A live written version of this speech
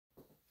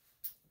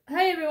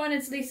Hi everyone,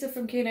 it's Lisa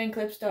from K9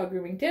 Clips Dog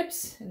Grooming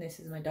Tips, and this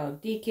is my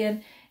dog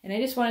Deacon. And I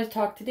just wanted to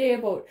talk today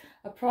about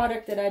a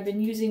product that I've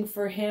been using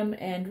for him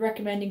and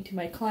recommending to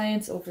my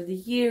clients over the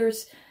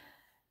years.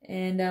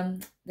 And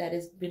that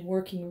has been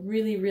working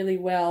really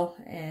well.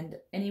 And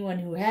anyone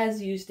who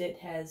has used it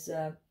has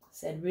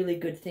said really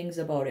good things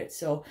about it.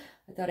 So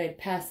I thought I'd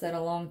pass that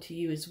along to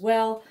you as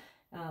well.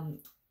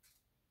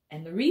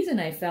 And the reason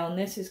I found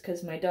this is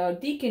because my dog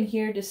Deacon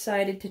here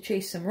decided to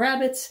chase some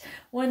rabbits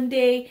one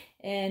day,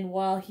 and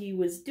while he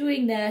was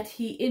doing that,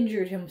 he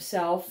injured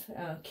himself,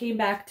 came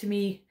back to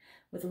me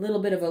with a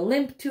little bit of a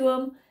limp to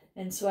him,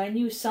 and so I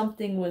knew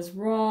something was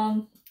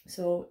wrong.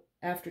 So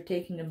after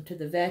taking him to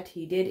the vet,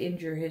 he did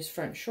injure his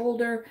front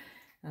shoulder,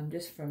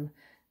 just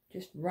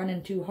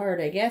running too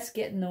hard, I guess,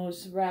 getting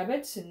those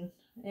rabbits and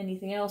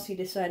anything else he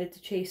decided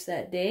to chase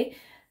that day.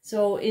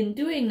 So in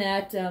doing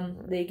that,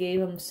 they gave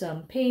him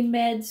some pain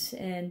meds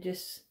and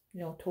just,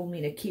 told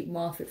me to keep him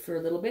off it for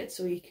a little bit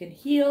so he can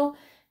heal,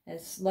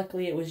 as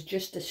luckily it was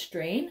just a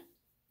strain.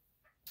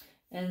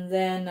 And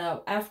then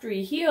after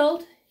he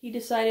healed, he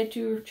decided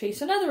to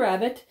chase another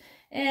rabbit,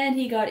 and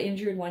he got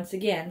injured once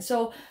again.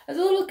 So I was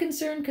a little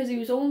concerned because he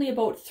was only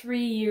about 3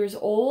 years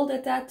old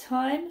at that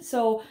time.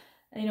 So,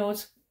 I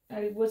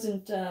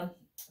wasn't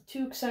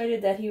too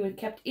excited that he would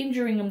kept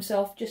injuring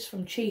himself just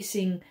from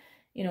chasing,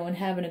 and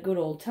having a good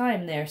old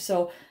time there.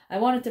 So I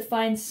wanted to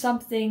find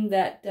something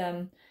that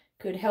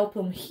could help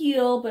him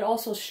heal, but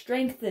also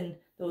strengthen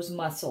those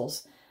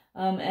muscles.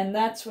 And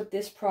that's what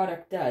this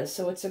product does.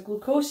 So it's a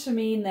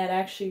glucosamine that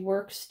actually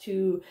works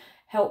to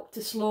help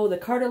to slow the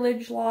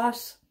cartilage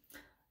loss.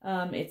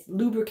 It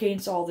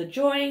lubricates all the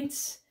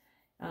joints.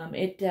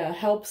 It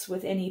helps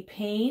with any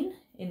pain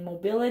in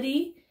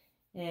mobility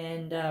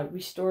and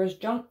restores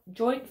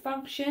joint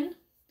function,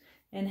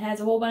 and has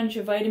a whole bunch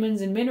of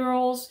vitamins and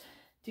minerals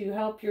to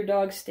help your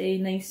dog stay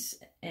nice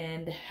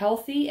and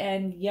healthy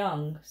and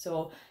young.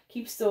 So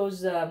keeps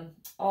those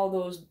all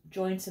those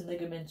joints and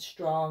ligaments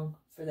strong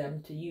for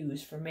them to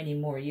use for many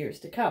more years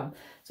to come.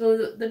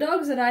 So the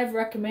dogs that I've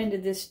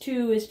recommended this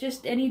to is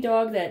just any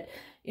dog that,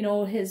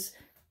 has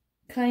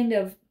kind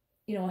of,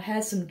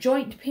 has some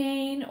joint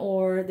pain,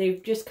 or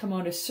they've just come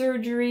out of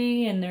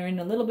surgery and they're in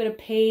a little bit of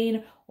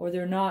pain, or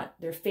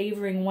they're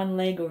favoring one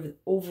leg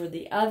over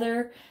the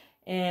other.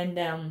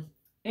 And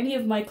any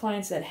of my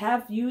clients that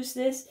have used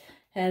this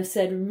have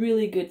said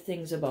really good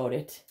things about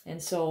it.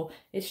 And so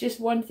it's just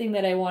one thing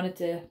that I wanted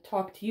to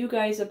talk to you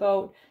guys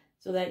about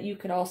so that you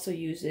can also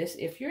use this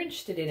if you're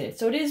interested in it.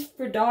 So it is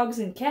for dogs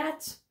and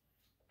cats.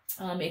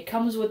 It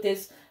comes with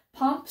this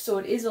pump, so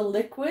it is a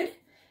liquid.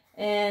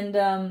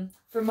 And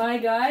for my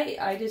guy,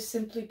 I just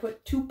simply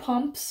put 2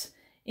 pumps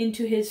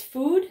into his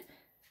food,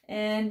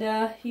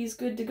 and he's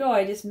good to go.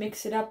 I just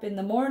mix it up in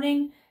the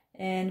morning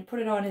and put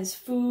it on his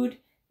food,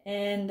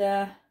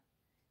 and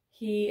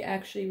he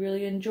actually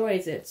really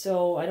enjoys it.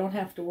 So I don't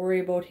have to worry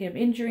about him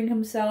injuring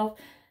himself.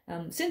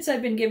 Since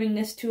I've been giving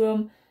this to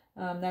him,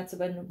 that's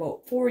been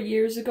about 4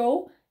 years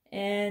ago,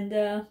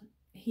 and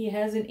he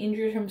hasn't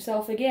injured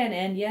himself again.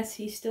 And yes,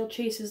 he still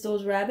chases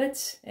those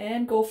rabbits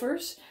and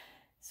gophers.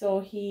 So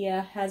he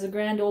has a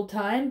grand old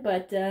time,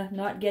 but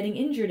not getting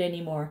injured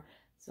anymore.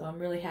 So I'm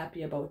really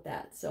happy about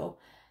that. So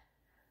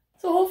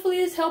hopefully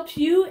this helps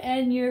you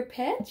and your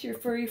pets, your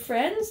furry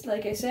friends.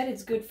 Like I said,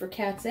 it's good for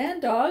cats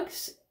and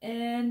dogs.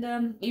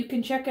 And you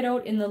can check it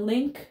out in the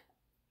link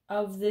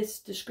of this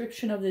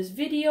description of this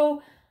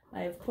video.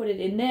 I've put it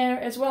in there,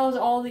 as well as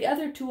all the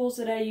other tools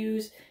that I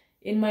use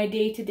in my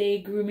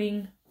day-to-day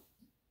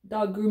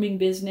dog grooming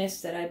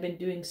business that I've been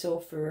doing so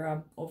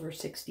for over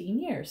 16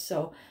 years.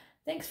 So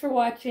thanks for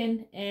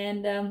watching,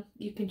 and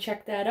you can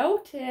check that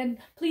out. And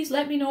please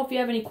let me know if you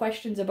have any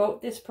questions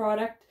about this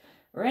product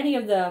or any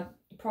of the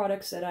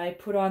products that I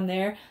put on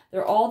there.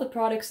 They're all the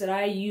products that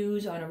I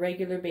use on a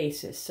regular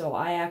basis, so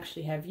I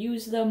actually have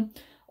used them,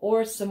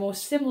 or it's the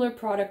most similar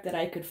product that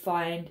I could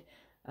find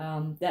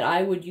that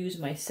I would use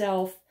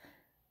myself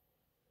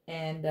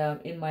and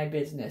in my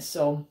business,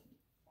 so,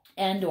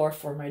 and or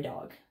for my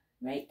dog,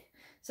 right?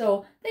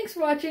 So thanks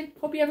for watching.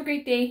 Hope you have a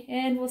great day,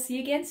 and we'll see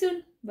you again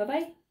soon. Bye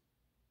bye.